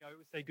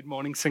Say good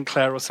morning, St.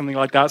 Clair, or something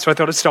like that. So I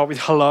thought I'd start with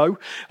hello.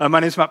 My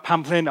name is Matt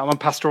Pamplin. I'm on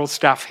pastoral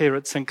staff here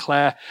at St.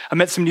 Clair. I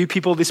met some new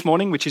people this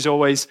morning, which is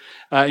always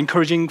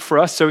encouraging for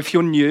us. So if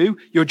you're new,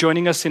 you're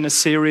joining us in a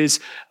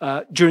series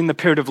during the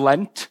period of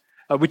Lent,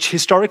 which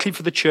historically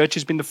for the church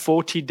has been the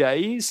 40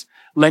 days.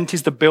 Lent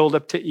is the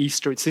build-up to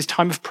Easter. It's this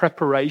time of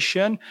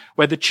preparation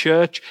where the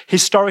church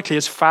historically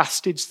has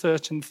fasted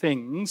certain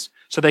things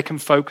so they can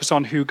focus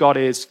on who God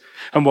is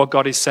and what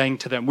God is saying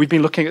to them. We've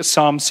been looking at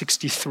Psalm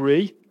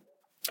 63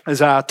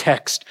 as our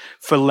text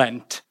for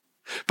Lent.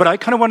 But I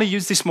kind of want to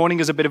use this morning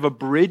as a bit of a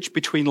bridge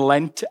between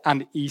Lent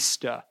and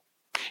Easter.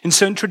 In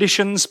certain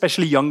traditions,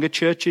 especially younger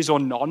churches or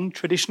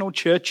non-traditional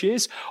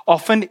churches,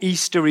 often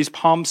Easter is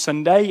Palm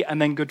Sunday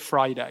and then Good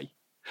Friday.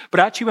 But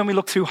actually, when we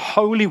look through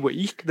Holy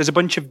Week, there's a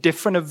bunch of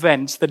different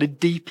events that are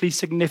deeply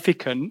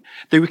significant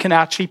that we can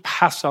actually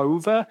pass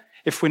over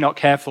if we're not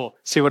careful.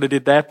 See what I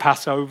did there?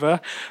 Pass over.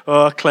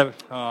 Oh, clever.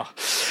 Oh,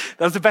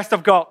 that's the best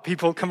I've got,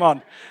 people. Come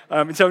on.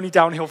 It's only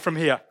downhill from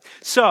here.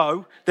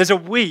 So there's a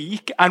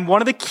week, and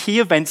one of the key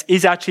events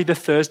is actually the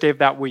Thursday of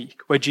that week,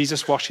 where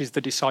Jesus washes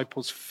the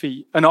disciples'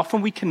 feet. And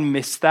often we can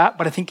miss that,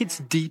 but I think it's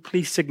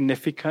deeply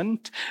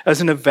significant as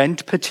an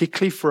event,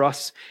 particularly for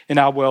us in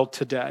our world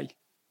today.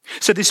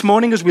 So this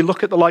morning, as we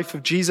look at the life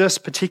of Jesus,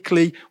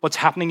 particularly what's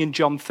happening in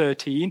John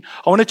 13,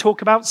 I want to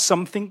talk about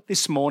something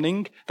this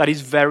morning that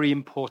is very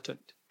important.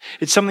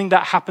 It's something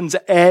that happens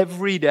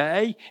every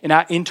day in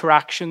our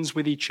interactions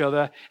with each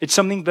other. It's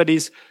something that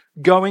is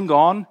going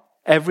on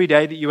every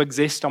day that you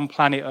exist on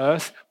planet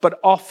Earth, but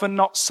often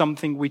not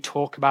something we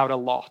talk about a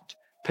lot,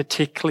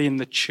 particularly in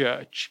the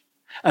church.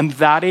 And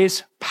that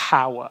is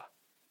power.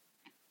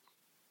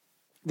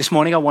 This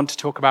morning, I want to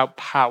talk about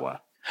power.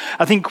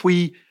 I think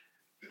we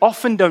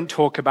often don't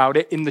talk about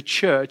it in the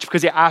church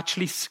because it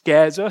actually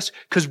scares us,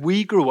 because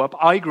I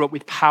grew up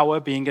with power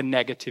being a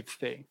negative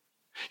thing.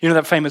 You know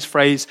that famous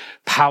phrase,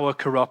 power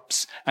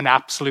corrupts and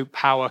absolute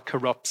power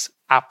corrupts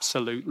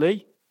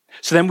absolutely.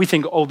 So then we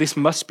think, oh, this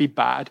must be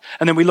bad.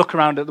 And then we look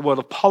around at the world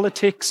of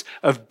politics,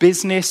 of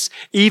business,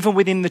 even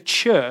within the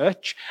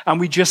church, and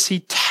we just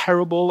see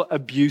terrible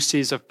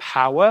abuses of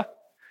power.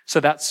 So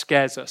that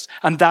scares us.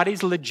 And that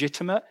is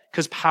legitimate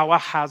because power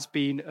has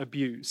been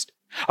abused.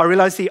 I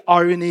realize the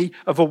irony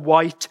of a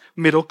white,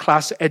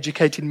 middle-class,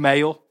 educated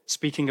male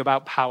speaking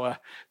about power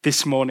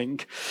this morning.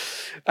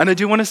 And I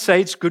do want to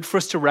say it's good for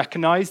us to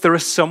recognize there are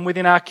some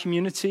within our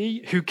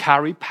community who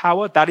carry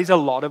power. That is a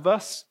lot of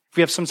us. If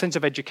we have some sense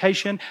of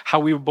education, how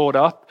we were brought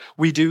up,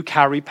 we do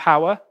carry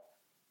power.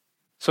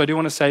 So I do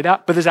want to say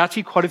that. But there's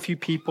actually quite a few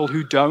people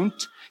who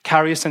don't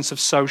carry a sense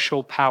of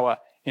social power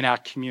in our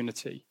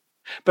community.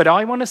 But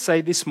I want to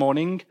say this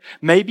morning,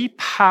 maybe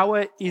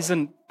power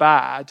isn't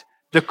bad.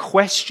 The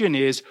question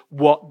is,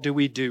 what do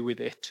we do with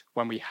it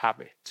when we have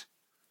it?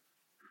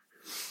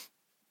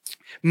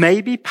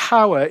 Maybe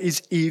power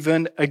is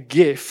even a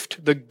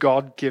gift that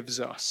God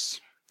gives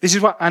us. This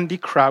is what Andy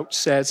Crouch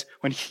says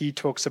when he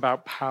talks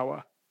about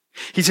power.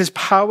 He says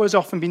power has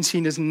often been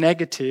seen as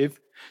negative,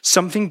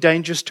 something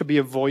dangerous to be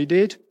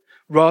avoided,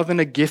 rather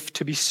than a gift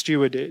to be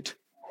stewarded.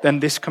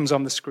 Then this comes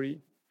on the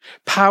screen.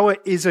 Power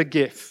is a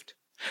gift.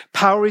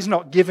 Power is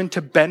not given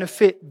to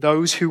benefit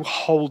those who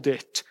hold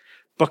it.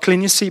 Buckle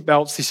in your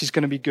seatbelts, this is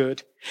going to be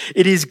good.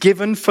 It is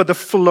given for the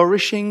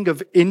flourishing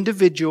of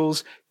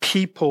individuals,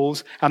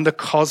 peoples, and the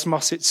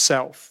cosmos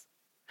itself.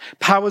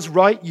 Power's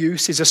right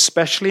use is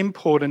especially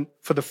important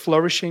for the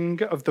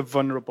flourishing of the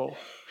vulnerable,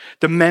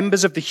 the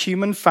members of the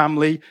human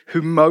family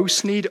who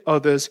most need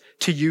others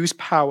to use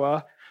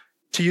power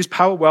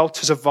well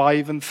to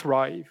survive and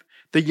thrive,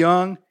 the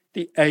young,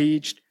 the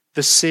aged,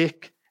 the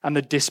sick, and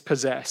the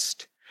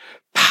dispossessed.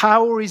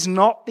 Power is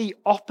not the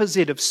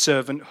opposite of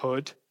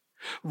servanthood.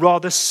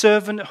 Rather,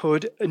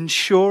 servanthood,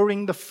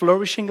 ensuring the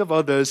flourishing of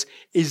others,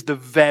 is the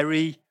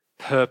very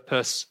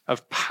purpose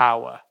of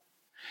power.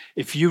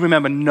 If you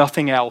remember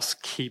nothing else,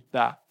 keep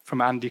that from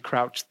Andy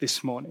Crouch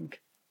this morning.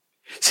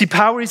 See,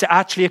 power is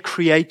actually a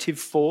creative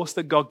force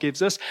that God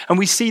gives us. And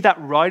we see that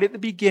right at the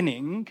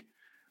beginning.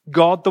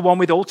 God, the one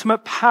with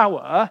ultimate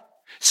power,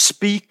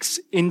 speaks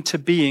into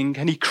being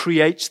and he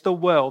creates the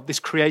world, this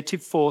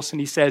creative force, and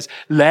he says,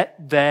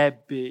 let there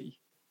be.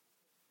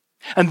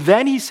 And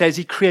then he says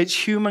he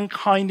creates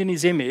humankind in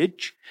his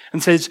image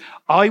and says,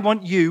 I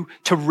want you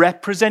to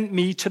represent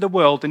me to the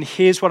world. And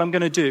here's what I'm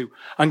going to do.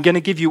 I'm going to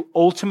give you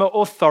ultimate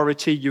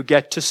authority. You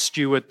get to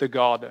steward the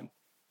garden.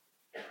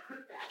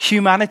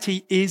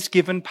 Humanity is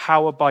given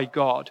power by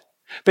God.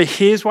 But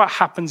here's what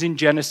happens in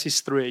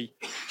Genesis 3.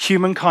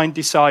 Humankind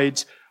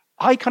decides,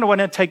 I kind of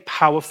want to take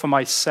power for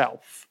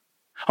myself.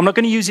 I'm not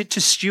going to use it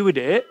to steward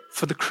it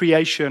for the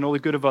creation or the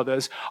good of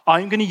others.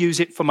 I'm going to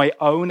use it for my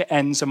own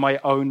ends and my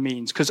own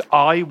means because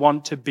I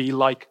want to be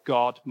like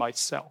God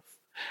myself.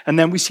 And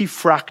then we see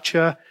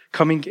fracture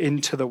coming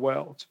into the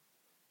world.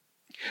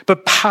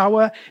 But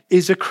power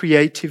is a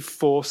creative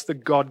force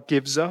that God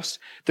gives us.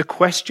 The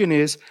question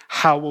is,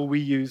 how will we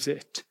use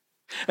it?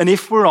 And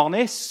if we're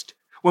honest,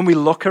 when we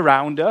look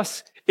around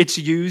us, it's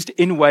used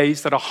in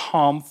ways that are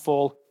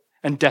harmful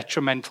and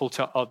detrimental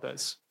to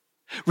others.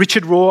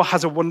 Richard Rohr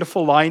has a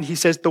wonderful line. He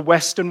says, the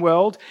Western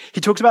world,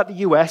 he talks about the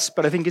US,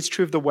 but I think it's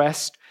true of the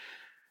West.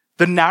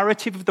 The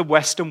narrative of the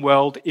Western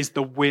world is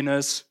the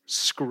winner's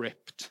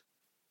script.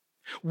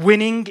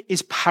 Winning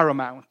is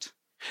paramount.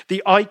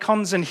 The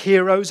icons and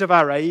heroes of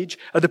our age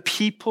are the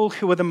people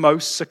who are the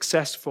most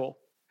successful.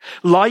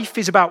 Life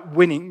is about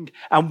winning,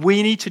 and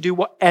we need to do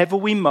whatever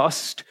we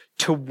must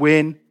to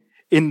win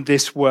in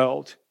this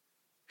world.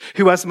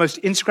 Who has the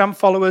most Instagram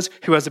followers?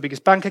 Who has the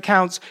biggest bank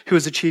accounts? Who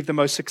has achieved the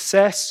most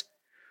success?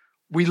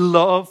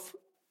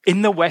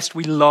 In the West,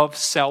 we love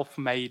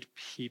self-made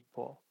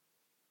people.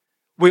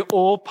 We're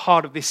all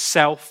part of this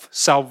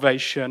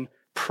self-salvation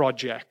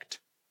project.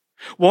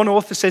 One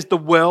author says the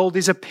world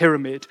is a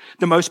pyramid.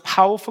 The most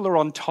powerful are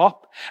on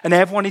top, and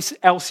everyone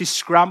else is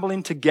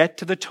scrambling to get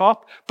to the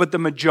top, but the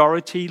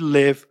majority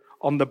live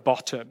on the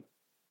bottom.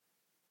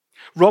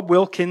 Rob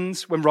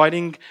Wilkins, when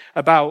writing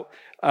about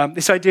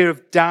this idea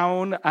of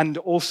down and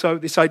also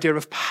this idea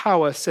of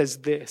power, says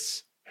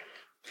this: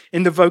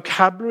 in the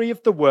vocabulary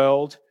of the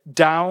world,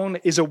 down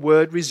is a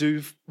word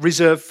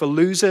reserved for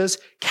losers,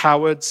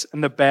 cowards,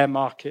 and the bear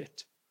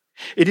market.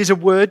 It is a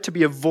word to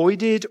be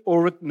avoided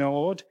or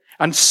ignored,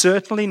 and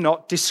certainly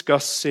not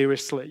discussed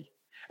seriously,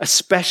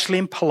 especially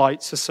in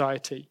polite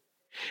society.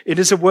 It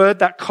is a word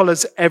that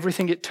colors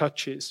everything it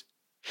touches,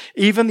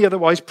 even the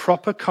otherwise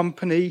proper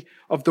company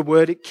of the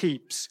word it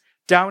keeps: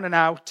 down and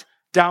out,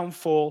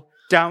 downfall,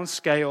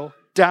 downscale,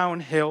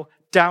 downhill,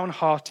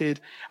 downhearted,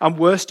 and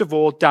worst of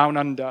all, down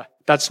under.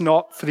 That's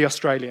not for the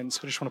Australians.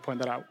 I just want to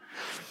point that out.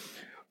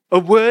 A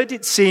word,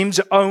 it seems,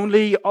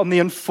 only on the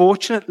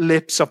unfortunate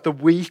lips of the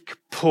weak,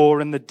 poor,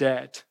 and the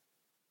dead.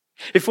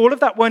 If all of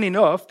that weren't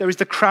enough, there is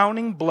the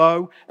crowning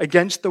blow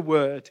against the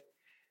word.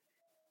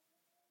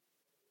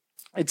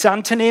 Its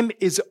antonym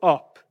is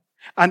up.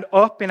 And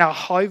up in our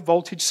high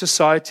voltage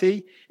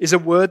society is a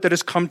word that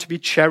has come to be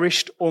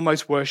cherished,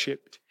 almost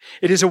worshipped.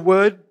 It is a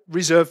word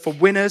reserved for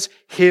winners,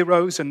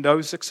 heroes, and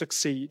those that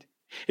succeed.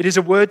 It is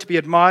a word to be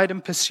admired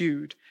and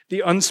pursued,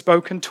 the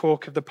unspoken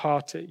talk of the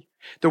party,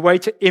 the way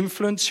to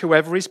influence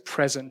whoever is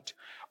present,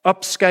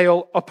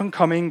 upscale, up and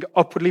coming,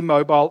 upwardly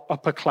mobile,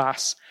 upper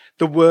class,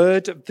 the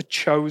word of the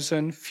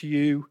chosen,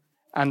 few,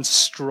 and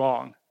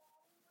strong.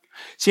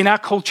 See, in our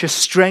culture,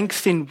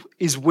 strength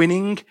is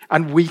winning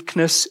and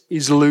weakness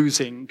is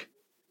losing.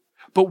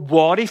 But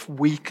what if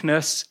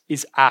weakness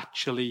is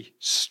actually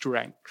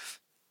strength?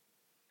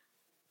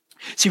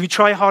 See, we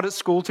try hard at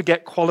school to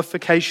get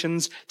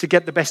qualifications, to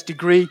get the best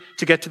degree,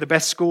 to get to the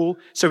best school,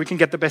 so we can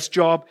get the best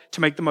job, to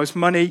make the most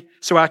money,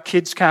 so our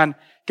kids can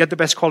get the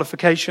best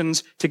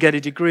qualifications, to get a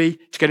degree,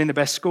 to get in the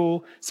best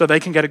school, so they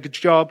can get a good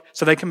job,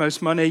 so they can make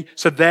most money,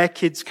 so their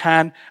kids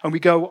can. And we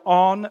go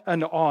on.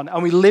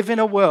 And we live in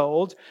a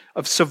world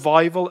of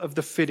survival of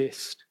the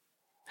fittest.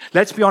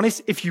 Let's be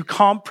honest, if you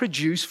can't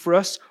produce for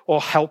us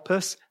or help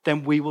us,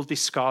 then we will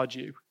discard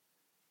you.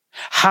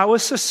 How a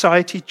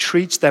society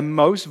treats their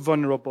most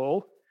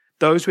vulnerable,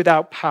 those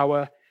without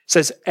power,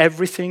 says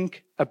everything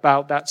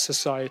about that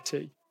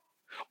society.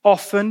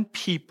 Often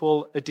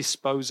people are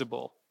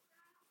disposable.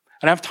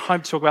 I don't have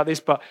time to talk about this,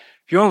 but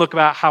if you want to look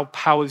about how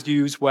power is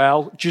used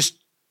well, just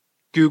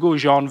Google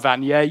Jean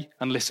Vanier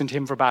and listen to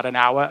him for about an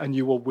hour and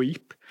you will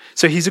weep.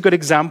 So he's a good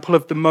example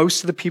of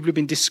most of the people who've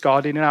been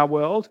discarded in our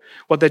world,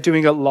 what they're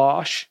doing at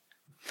large.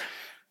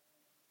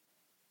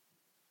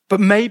 But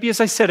maybe, as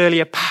I said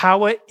earlier,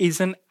 power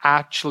isn't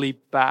actually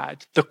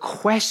bad. The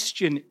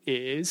question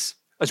is,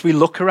 as we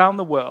look around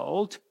the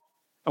world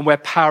and where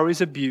power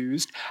is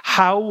abused,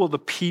 how will the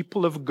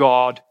people of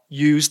God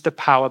use the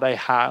power they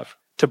have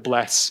to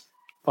bless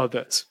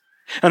others?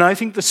 And I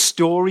think the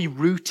story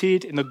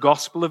rooted in the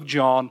Gospel of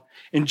John,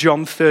 in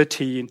John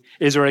 13,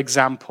 is our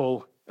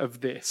example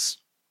of this.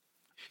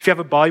 If you have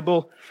a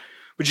Bible,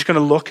 we're just going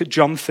to look at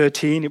John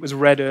 13. It was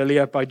read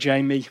earlier by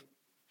Jamie.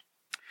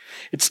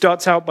 It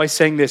starts out by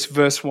saying this,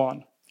 verse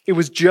 1. It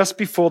was just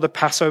before the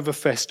Passover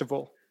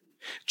festival.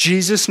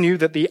 Jesus knew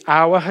that the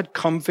hour had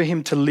come for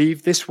him to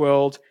leave this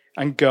world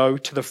and go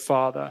to the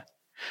Father.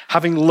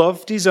 Having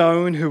loved his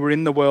own who were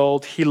in the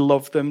world, he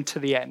loved them to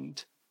the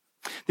end.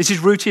 This is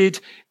rooted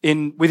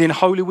within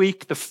Holy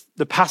Week.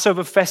 The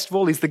Passover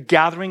festival is the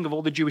gathering of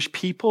all the Jewish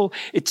people.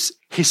 It's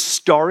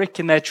historic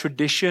in their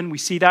tradition. We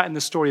see that in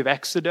the story of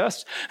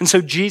Exodus. And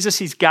so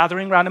Jesus is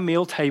gathering around a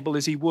meal table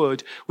as he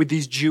would with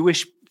these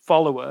Jewish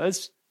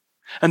followers,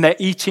 and they're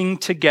eating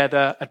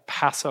together at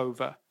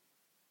Passover.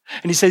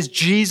 And he says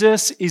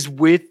Jesus is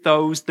with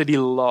those that he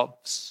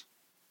loves.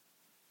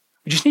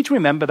 We just need to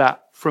remember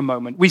that for a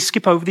moment. We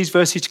skip over these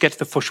verses to get to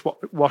the foot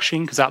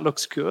washing because that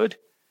looks good.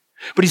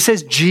 But he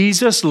says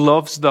Jesus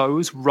loves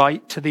those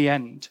right to the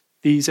end.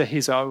 These are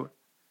his own.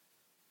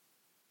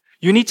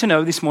 You need to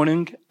know this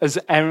morning, as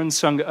Aaron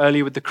sung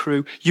earlier with the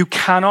crew, you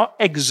cannot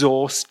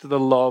exhaust the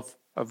love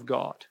of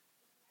God.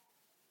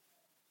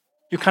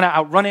 You cannot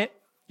outrun it.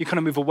 You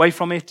cannot move away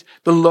from it.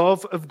 The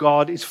love of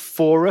God is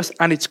for us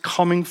and it's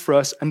coming for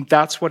us. And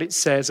that's what it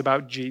says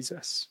about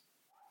Jesus.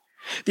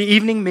 The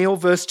evening meal,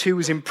 verse 2,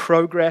 was in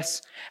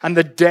progress, and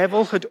the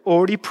devil had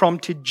already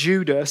prompted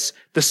Judas,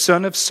 the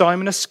son of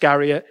Simon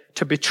Iscariot,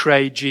 to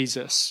betray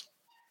Jesus.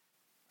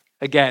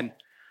 Again,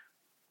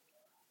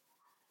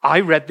 I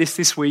read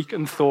this week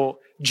and thought,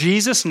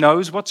 Jesus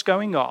knows what's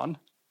going on.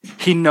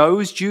 He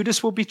knows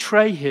Judas will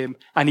betray him,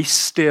 and he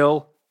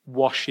still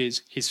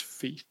washes his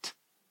feet.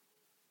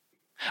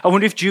 I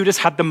wonder if Judas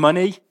had the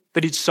money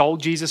that he'd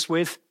sold Jesus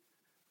with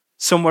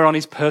somewhere on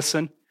his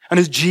person. And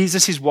as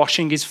Jesus is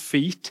washing his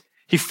feet,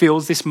 he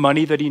feels this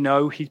money that he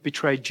knows he's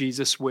betrayed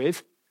Jesus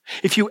with.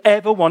 If you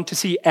ever want to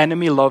see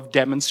enemy love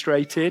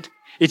demonstrated,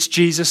 it's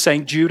Jesus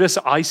saying, Judas,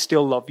 I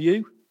still love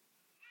you,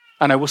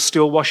 and I will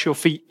still wash your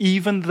feet,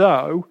 even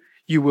though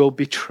you will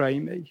betray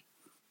me.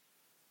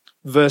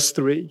 Verse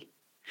 3.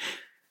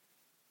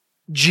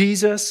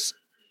 Jesus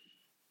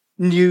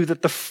knew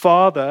that the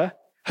Father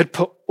had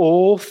put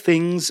all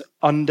things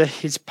under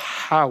his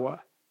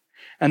power,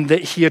 and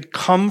that he had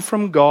come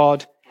from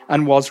God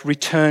and was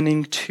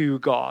returning to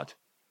God.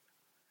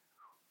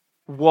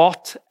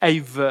 What a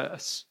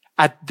verse.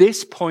 At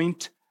this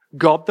point,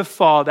 God the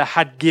Father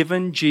had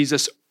given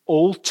Jesus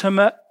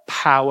ultimate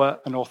power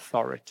and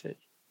authority.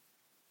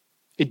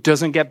 It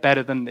doesn't get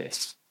better than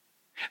this.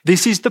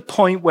 This is the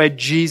point where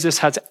Jesus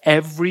has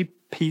every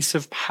piece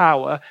of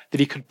power that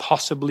he could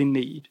possibly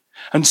need.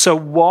 And so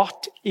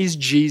what is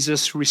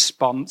Jesus'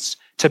 response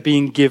to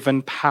being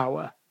given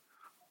power?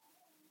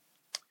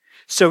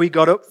 So he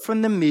got up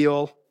from the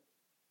meal,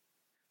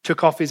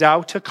 took off his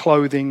outer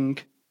clothing,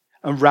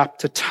 and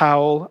wrapped a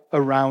towel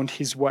around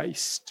his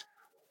waist.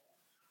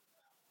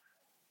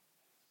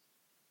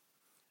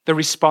 The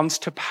response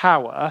to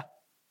power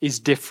is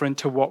different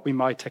to what we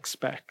might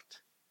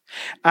expect.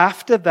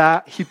 After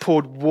that, he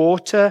poured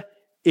water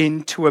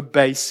into a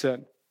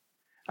basin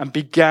and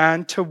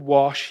began to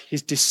wash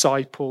his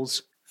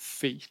disciples'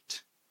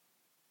 feet.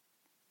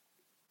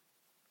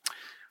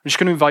 I'm just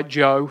going to invite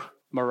Joe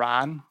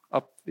Moran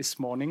up this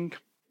morning.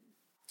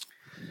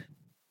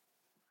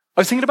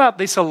 I was thinking about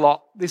this a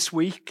lot this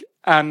week,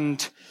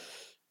 and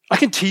I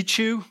can teach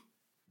you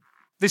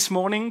this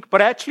morning,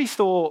 but I actually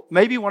thought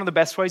maybe one of the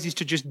best ways is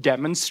to just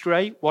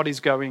demonstrate what is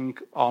going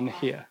on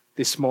here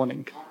this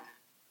morning.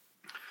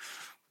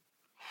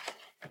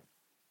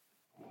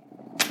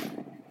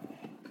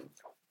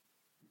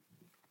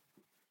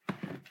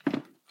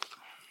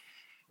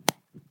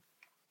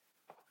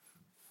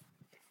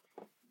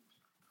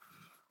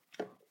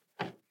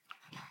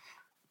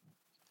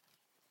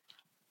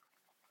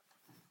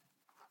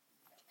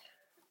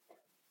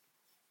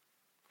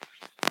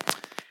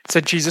 So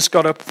Jesus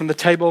got up from the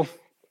table,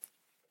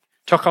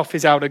 took off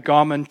his outer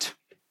garment,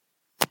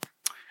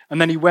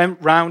 and then he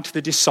went round to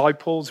the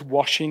disciples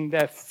washing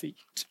their feet.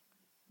 It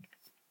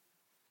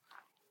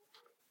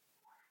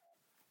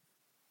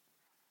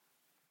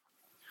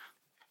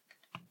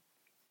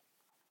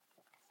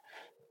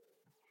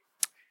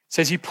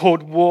says he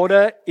poured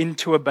water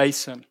into a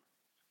basin.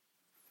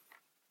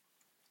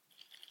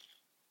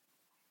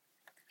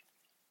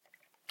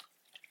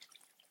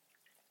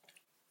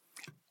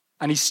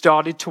 And he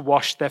started to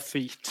wash their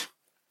feet.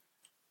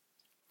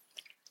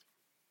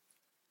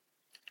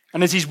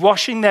 And as he's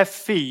washing their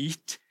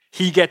feet,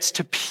 he gets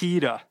to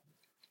Peter.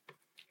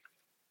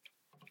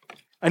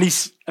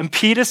 And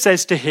Peter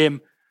says to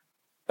him,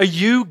 "Are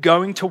you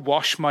going to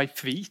wash my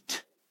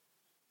feet?"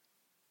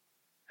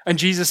 And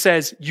Jesus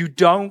says, "You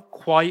don't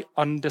quite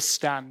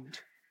understand,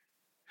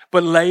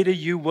 but later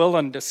you will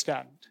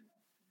understand."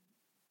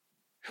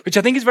 Which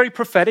I think is very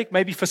prophetic,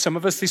 maybe for some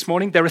of us this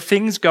morning. There are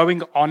things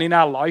going on in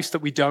our lives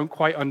that we don't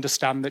quite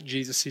understand that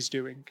Jesus is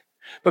doing.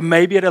 But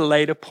maybe at a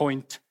later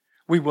point,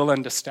 we will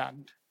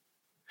understand.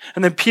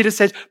 And then Peter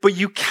says, "But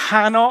you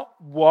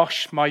cannot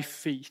wash my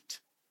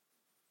feet."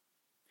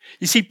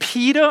 You see,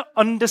 Peter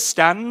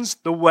understands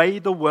the way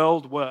the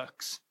world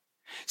works.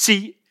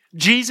 See,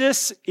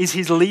 Jesus is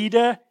his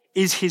leader,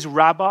 is his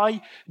rabbi.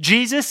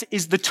 Jesus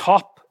is the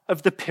top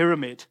of the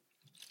pyramid.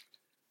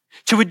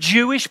 To a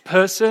Jewish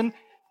person,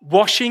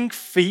 washing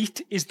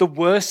feet is the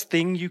worst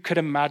thing you could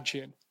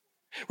imagine.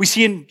 We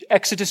see in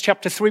Exodus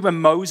chapter 3 when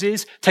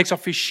Moses takes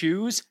off his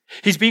shoes,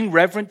 he's being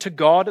reverent to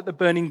God at the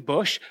burning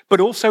bush, but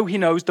also he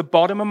knows the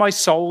bottom of my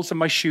soles and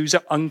my shoes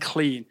are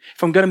unclean.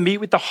 If I'm going to meet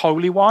with the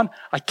Holy One,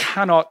 I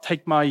cannot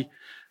take my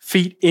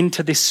feet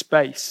into this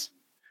space.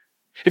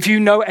 If you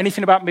know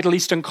anything about Middle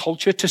Eastern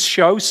culture, to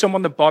show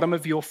someone the bottom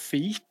of your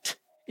feet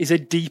is a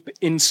deep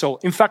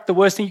insult. In fact, the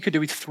worst thing you could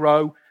do is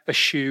throw a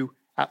shoe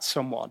at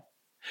someone.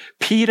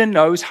 Peter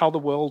knows how the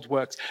world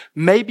works.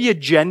 Maybe a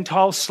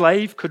Gentile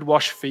slave could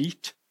wash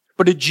feet,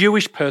 but a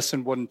Jewish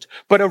person wouldn't.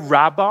 But a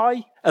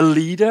rabbi, a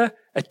leader,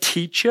 a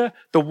teacher,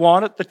 the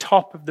one at the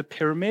top of the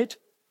pyramid.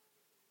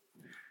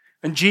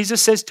 And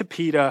Jesus says to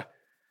Peter,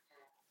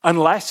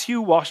 "Unless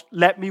you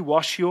let me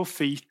wash your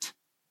feet,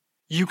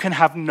 you can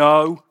have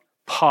no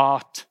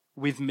part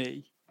with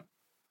me."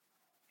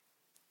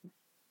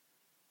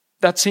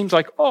 That seems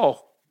like,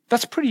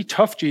 that's pretty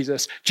tough,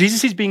 Jesus.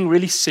 Jesus is being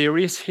really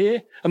serious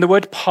here. And the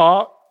word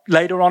part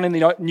later on in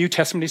the New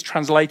Testament is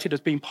translated as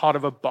being part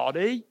of a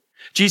body.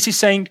 Jesus is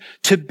saying,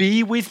 to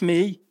be with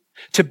me,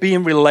 to be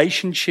in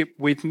relationship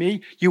with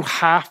me, you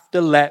have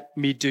to let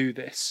me do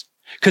this.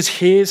 Because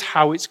here's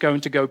how it's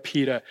going to go,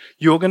 Peter.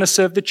 You're going to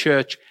serve the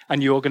church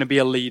and you're going to be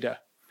a leader.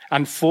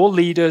 And for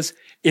leaders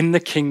in the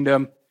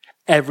kingdom,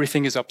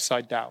 everything is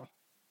upside down.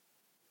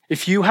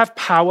 If you have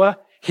power,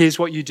 here's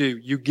what you do.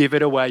 You give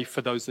it away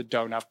for those that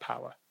don't have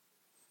power.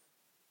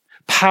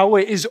 Power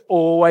is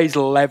always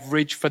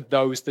leverage for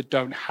those that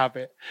don't have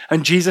it.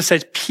 And Jesus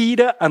says,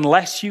 Peter,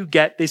 unless you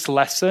get this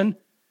lesson,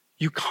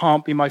 you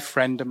can't be my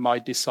friend and my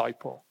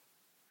disciple.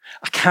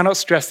 I cannot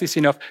stress this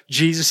enough.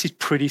 Jesus is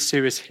pretty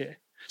serious here.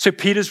 So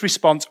Peter's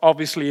response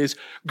obviously is,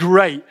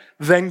 great,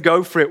 then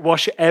go for it.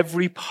 Wash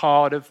every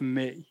part of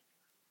me.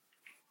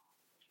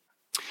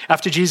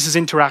 After Jesus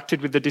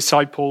interacted with the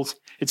disciples,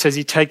 it says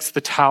he takes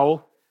the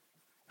towel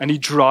and he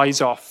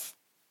dries off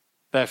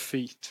their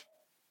feet.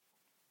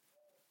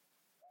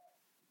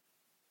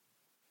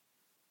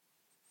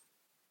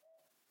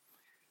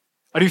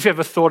 I don't know if you've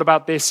ever thought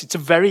about this. It's a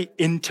very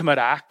intimate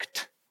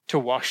act to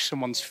wash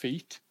someone's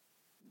feet.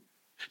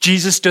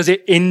 Jesus does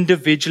it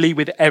individually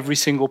with every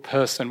single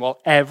person while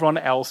everyone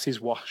else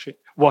is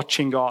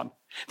watching on.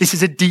 This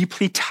is a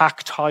deeply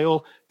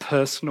tactile,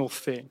 personal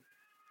thing.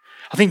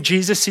 I think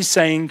Jesus is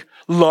saying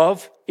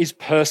love is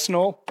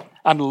personal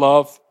and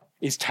love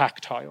is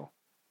tactile.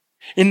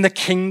 In the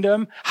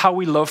kingdom, how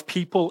we love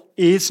people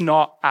is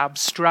not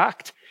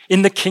abstract.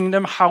 In the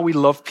kingdom, how we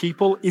love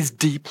people is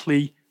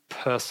deeply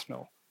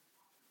personal.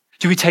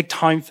 Do we take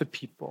time for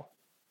people?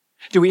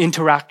 Do we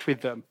interact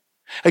with them?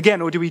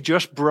 Again, or do we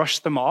just brush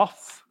them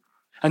off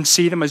and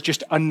see them as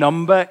just a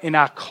number in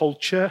our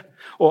culture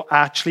or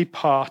actually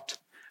part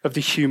of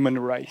the human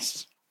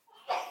race?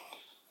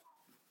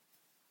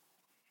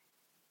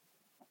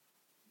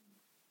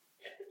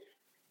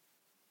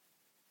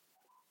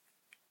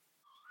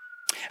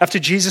 After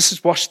Jesus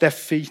has washed their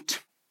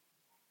feet,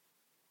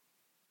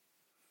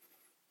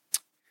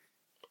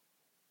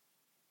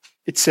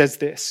 it says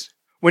this,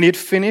 when he had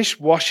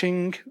finished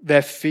washing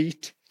their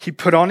feet, he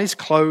put on his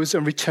clothes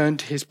and returned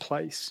to his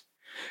place.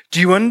 Do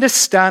you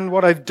understand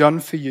what I've done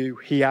for you?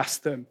 He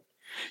asked them.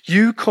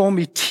 You call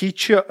me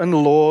teacher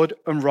and Lord,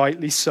 and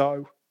rightly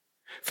so,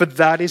 for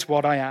that is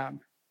what I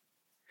am.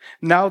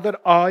 Now that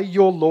I,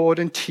 your Lord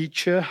and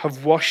teacher,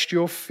 have washed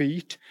your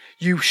feet,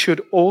 you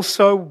should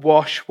also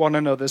wash one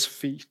another's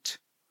feet.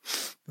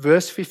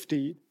 Verse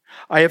 15,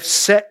 I have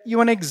set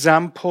you an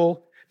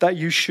example that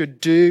you should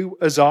do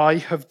as I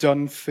have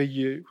done for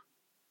you.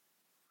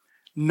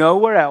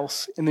 Nowhere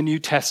else in the New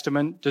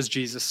Testament does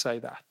Jesus say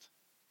that.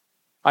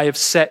 I have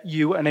set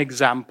you an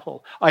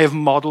example. I have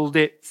modeled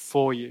it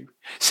for you.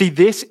 See,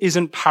 this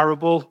isn't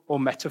parable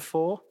or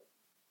metaphor.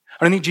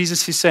 I don't think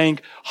Jesus is saying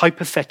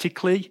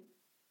hypothetically.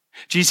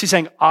 Jesus is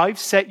saying, I've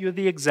set you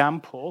the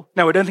example.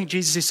 Now, I don't think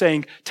Jesus is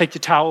saying, take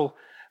your towel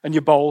and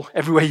your bowl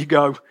everywhere you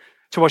go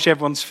to wash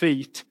everyone's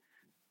feet.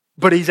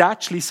 But he's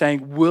actually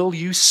saying, will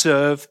you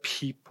serve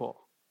people?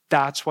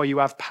 That's why you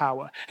have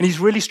power. And he's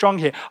really strong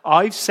here.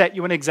 I've set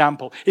you an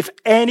example. If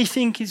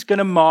anything is going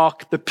to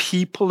mark the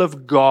people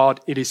of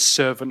God, it is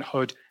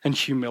servanthood and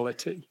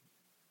humility.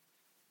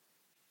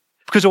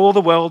 Because all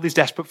the world is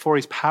desperate for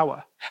is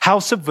power. How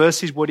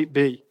subversive would it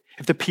be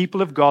if the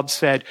people of God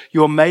said,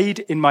 you're made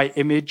in my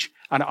image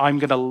and I'm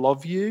going to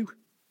love you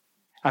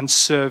and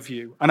serve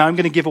you. And I'm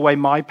going to give away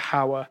my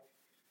power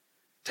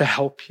to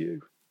help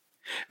you.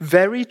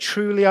 Very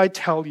truly, I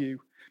tell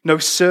you, no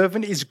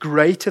servant is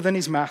greater than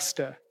his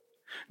master,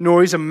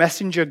 nor is a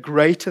messenger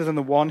greater than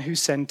the one who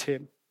sent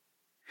him.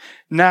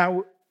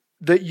 Now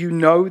that you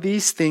know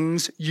these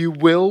things, you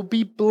will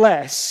be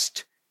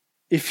blessed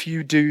if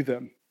you do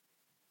them.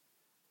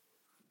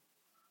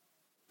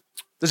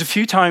 There's a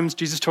few times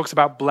Jesus talks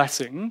about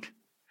blessing,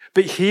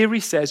 but here he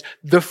says,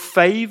 the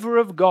favor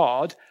of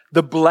God,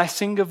 the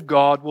blessing of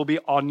God will be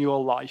on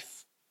your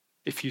life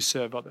if you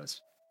serve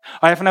others.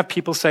 I often have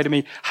people say to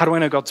me, how do I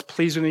know God's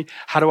pleased with me?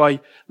 How do I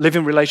live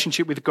in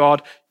relationship with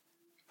God?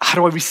 How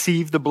do I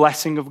receive the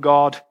blessing of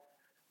God?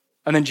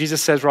 And then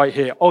Jesus says right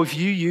here, if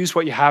you use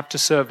what you have to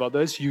serve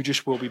others, you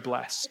just will be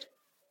blessed.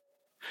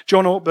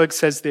 John Ortberg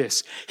says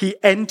this, he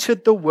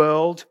entered the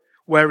world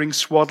wearing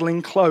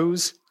swaddling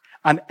clothes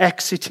and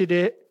exited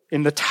it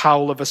in the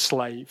towel of a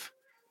slave.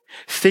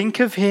 Think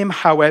of him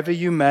however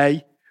you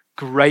may,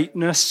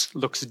 greatness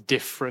looks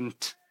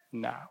different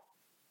now.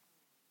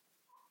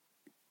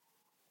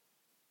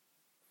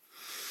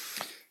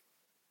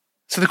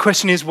 So the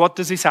question is, what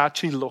does this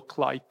actually look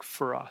like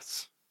for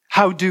us?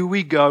 How do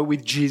we go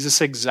with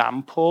Jesus'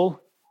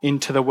 example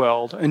into the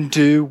world and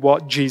do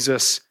what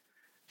Jesus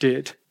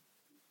did?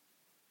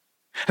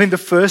 I think the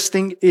first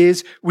thing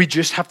is we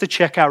just have to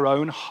check our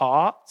own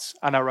hearts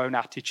and our own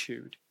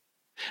attitude.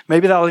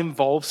 Maybe that'll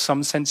involve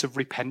some sense of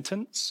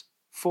repentance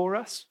for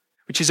us,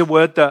 which is a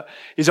word that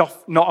is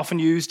not often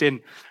used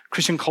in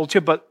Christian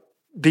culture, but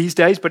these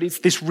days, but it's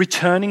this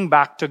returning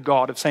back to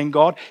God of saying,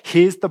 God,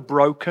 here's the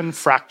broken,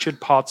 fractured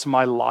parts of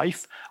my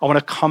life. I want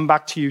to come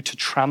back to you to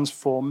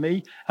transform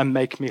me and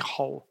make me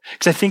whole.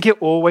 Because I think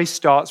it always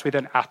starts with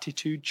an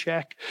attitude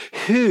check.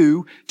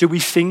 Who do we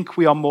think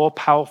we are more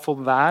powerful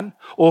than?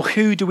 Or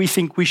who do we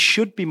think we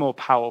should be more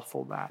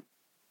powerful than?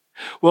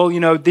 Well,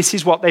 this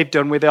is what they've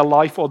done with their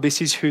life, or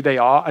this is who they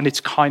are, and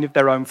it's kind of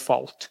their own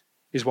fault,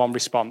 is one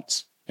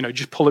response.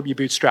 Just pull up your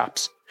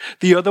bootstraps.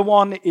 The other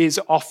one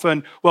is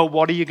often, well,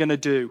 what are you going to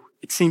do?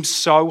 It seems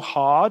so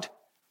hard.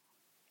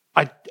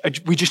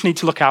 We just need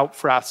to look out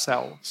for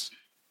ourselves.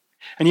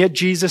 And yet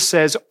Jesus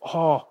says,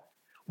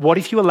 what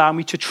if you allow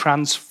me to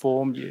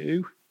transform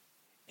you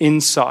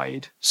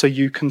inside so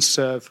you can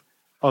serve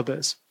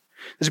others?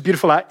 There's a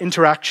beautiful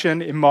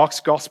interaction in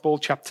Mark's Gospel,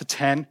 chapter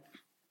 10,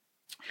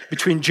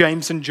 between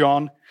James and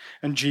John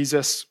and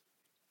Jesus.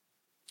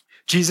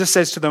 Jesus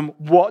says to them,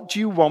 what do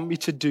you want me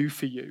to do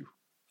for you?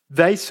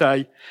 They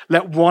say,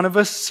 let one of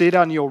us sit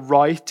on your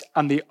right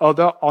and the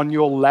other on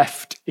your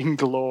left in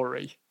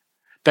glory.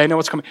 They know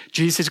what's coming.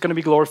 Jesus is going to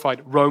be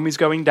glorified. Rome is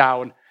going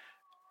down.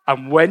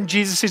 And when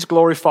Jesus is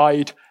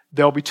glorified,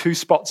 there'll be 2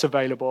 spots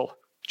available.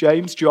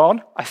 James,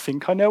 John, I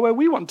think I know where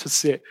we want to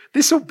sit.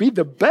 This will be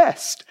the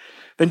best.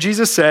 Then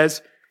Jesus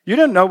says, you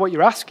don't know what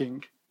you're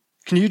asking.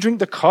 Can you drink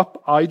the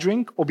cup I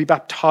drink or be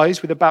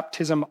baptized with the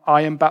baptism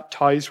I am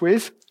baptized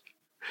with?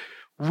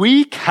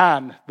 We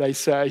can, they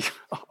say.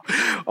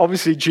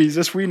 Obviously,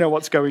 Jesus, we know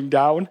what's going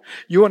down.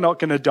 You are not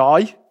going to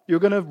die. You're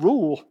going to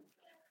rule.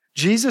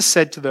 Jesus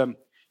said to them,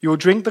 you will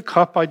drink the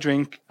cup I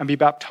drink and be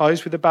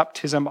baptized with the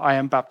baptism I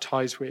am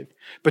baptized with.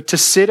 But to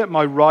sit at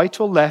my right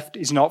or left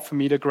is not for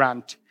me to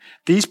grant.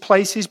 These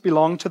places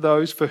belong to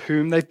those for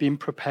whom they've been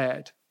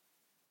prepared.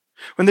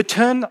 When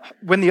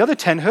the other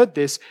 10 heard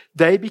this,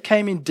 they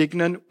became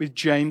indignant with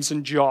James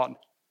and John.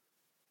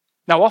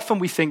 Now, often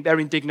we think they're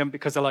indignant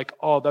because they're like,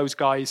 those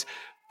guys,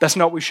 that's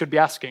not what we should be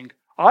asking.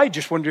 I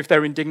just wonder if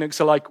they're indignant because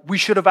they're like, we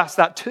should have asked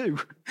that too.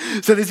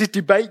 So there's this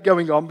debate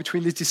going on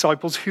between these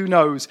disciples. Who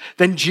knows?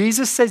 Then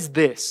Jesus says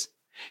this.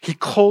 He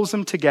calls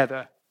them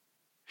together.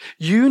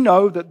 You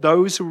know that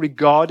those who are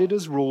regarded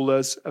as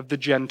rulers of the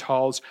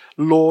Gentiles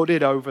lord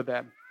it over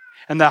them,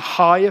 and their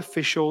high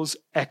officials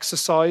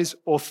exercise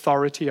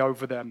authority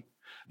over them.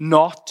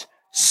 Not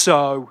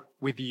so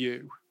with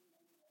you.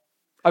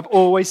 I've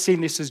always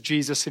seen this as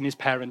Jesus in his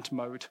parent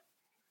mode.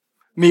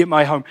 Me at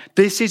my home.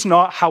 This is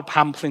not how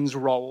Pamplins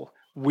roll.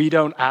 We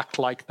don't act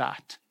like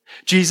that.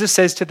 Jesus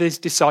says to his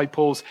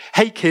disciples,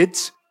 hey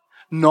kids,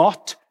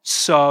 not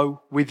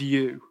so with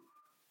you.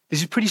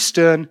 This is pretty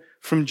stern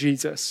from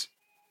Jesus.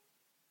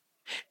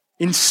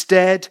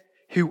 Instead,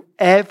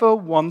 whoever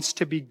wants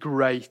to be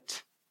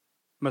great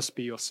must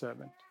be your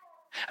servant.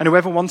 And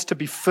whoever wants to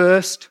be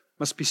first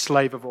must be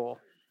slave of all.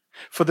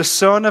 For the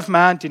Son of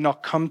Man did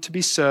not come to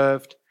be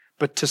served,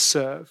 but to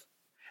serve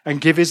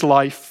and give his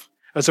life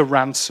as a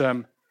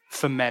ransom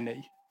for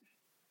many.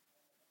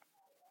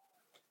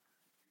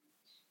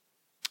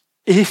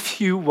 If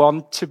you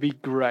want to be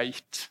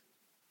great,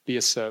 be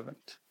a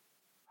servant.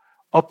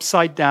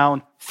 Upside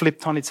down,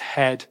 flipped on its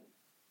head.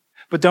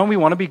 But don't we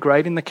want to be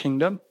great in the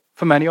kingdom?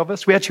 For many of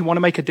us, we actually want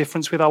to make a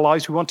difference with our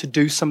lives. We want to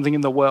do something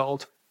in the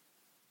world.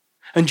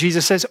 And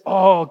Jesus says,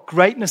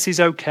 greatness is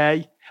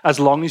okay as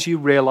long as you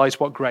realize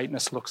what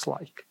greatness looks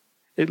like.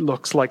 It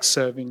looks like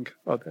serving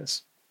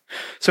others.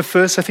 So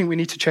first, I think we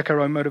need to check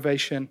our own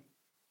motivation.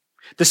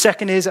 The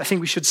second is, I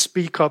think we should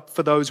speak up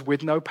for those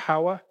with no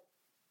power.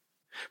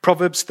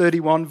 Proverbs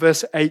 31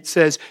 verse 8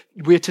 says,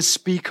 we're to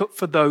speak up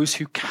for those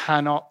who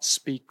cannot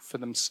speak for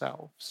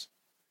themselves.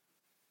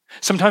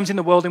 Sometimes in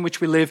the world in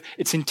which we live,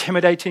 it's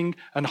intimidating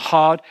and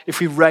hard. If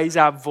we raise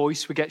our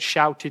voice, we get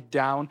shouted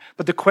down.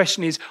 But the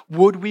question is,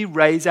 would we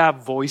raise our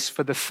voice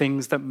for the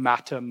things that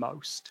matter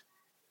most?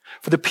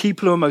 For the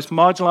people who are most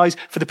marginalized,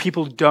 for the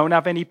people who don't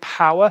have any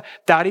power,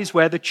 that is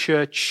where the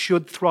church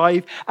should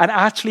thrive and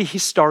actually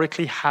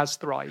historically has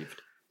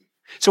thrived.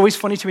 It's always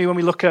funny to me when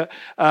we look at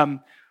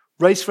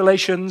race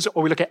relations,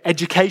 or we look at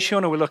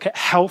education, or we look at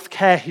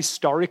healthcare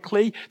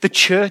historically, the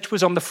church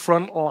was on the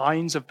front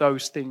lines of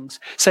those things,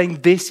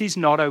 saying this is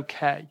not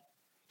okay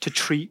to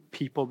treat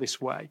people this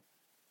way.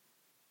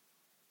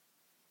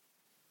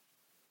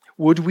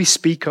 Would we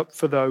speak up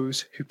for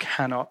those who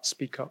cannot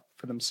speak up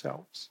for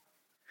themselves?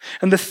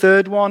 And the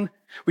third one,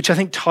 which I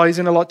think ties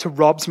in a lot to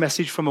Rob's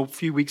message from a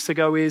few weeks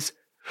ago, is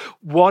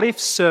what if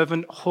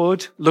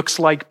servanthood looks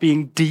like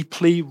being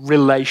deeply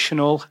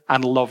relational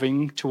and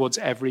loving towards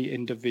every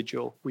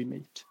individual we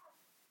meet?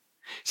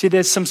 See,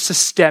 there's some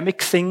systemic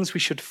things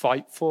we should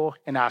fight for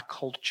in our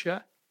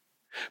culture.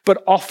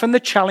 But often the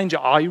challenge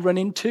I run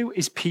into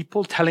is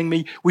people telling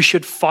me we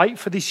should fight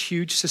for these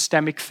huge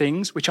systemic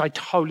things, which I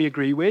totally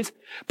agree with,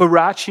 but we're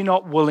actually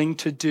not willing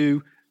to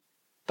do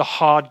the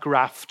hard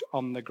graft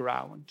on the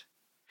ground.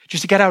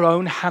 Just to get our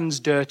own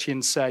hands dirty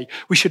and say,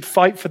 we should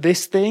fight for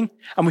this thing,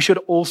 and we should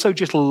also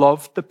just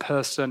love the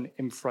person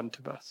in front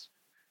of us.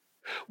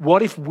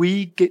 What if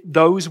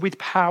those with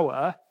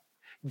power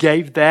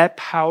gave their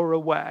power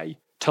away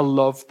to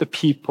love the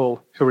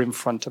people who are in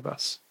front of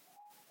us?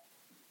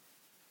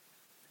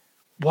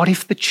 What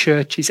if the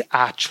church is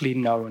actually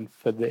known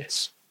for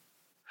this?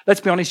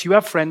 Let's be honest, you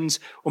have friends,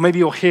 or maybe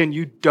you're here and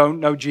you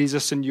don't know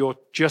Jesus and you're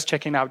just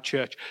checking out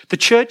church. The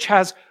church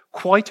has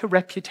quite a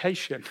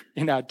reputation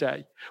in our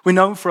day. We're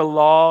known for a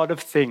lot of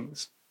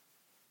things.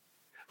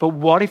 But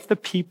what if the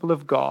people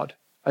of God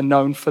are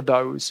known for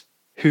those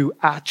who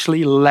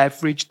actually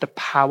leverage the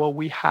power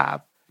we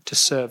have to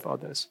serve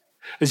others?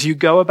 As you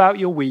go about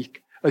your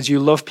week, as you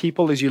love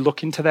people, as you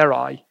look into their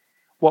eye,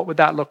 what would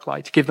that look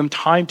like? To give them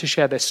time to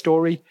share their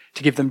story,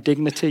 to give them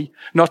dignity,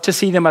 not to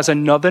see them as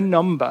another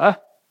number,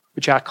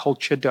 which our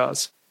culture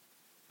does,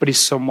 but is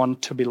someone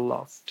to be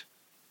loved.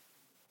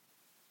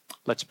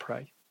 Let's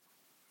pray.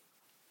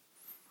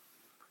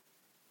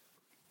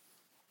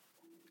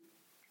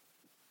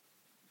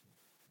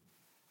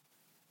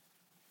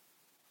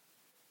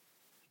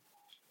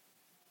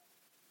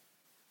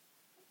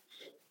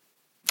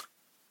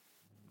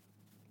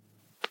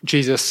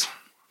 Jesus,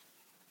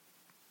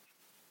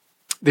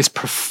 this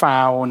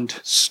profound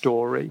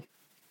story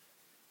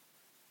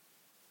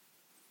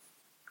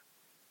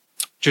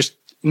just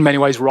in many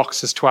ways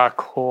rocks us to our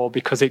core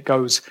because it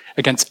goes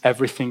against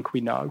everything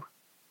we know.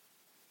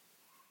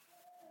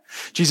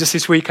 Jesus,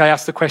 this week I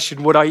asked the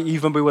question, would I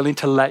even be willing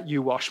to let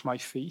you wash my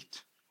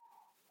feet?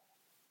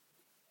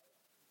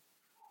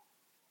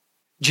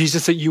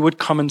 Jesus, that you would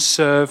come and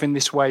serve in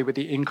this way with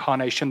the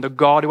incarnation, the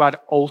God who had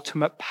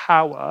ultimate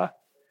power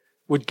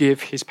would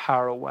give his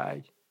power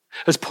away.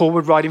 As Paul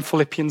would write in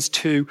Philippians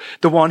 2,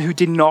 the one who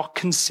did not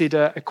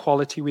consider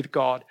equality with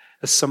God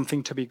as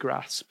something to be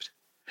grasped,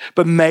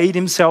 but made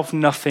himself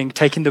nothing,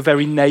 taking the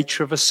very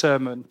nature of a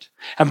servant,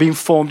 and being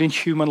formed in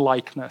human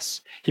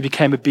likeness, he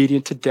became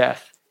obedient to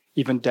death,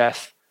 even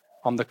death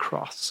on the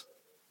cross.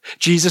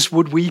 Jesus,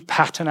 would we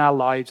pattern our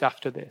lives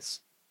after this?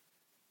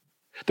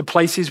 The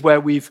places where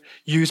we've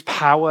used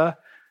power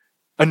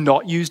and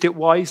not used it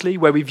wisely,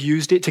 where we've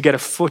used it to get a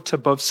foot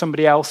above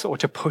somebody else or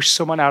to push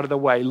someone out of the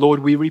way, Lord,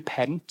 we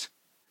repent.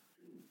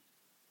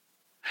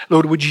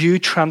 Lord, would you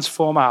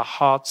transform our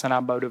hearts and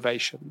our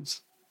motivations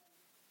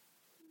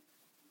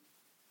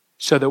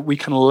so that we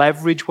can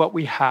leverage what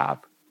we have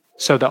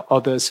so that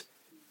others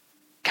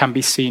can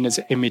be seen as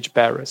image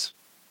bearers.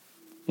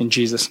 In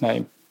Jesus'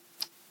 name,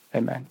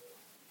 amen.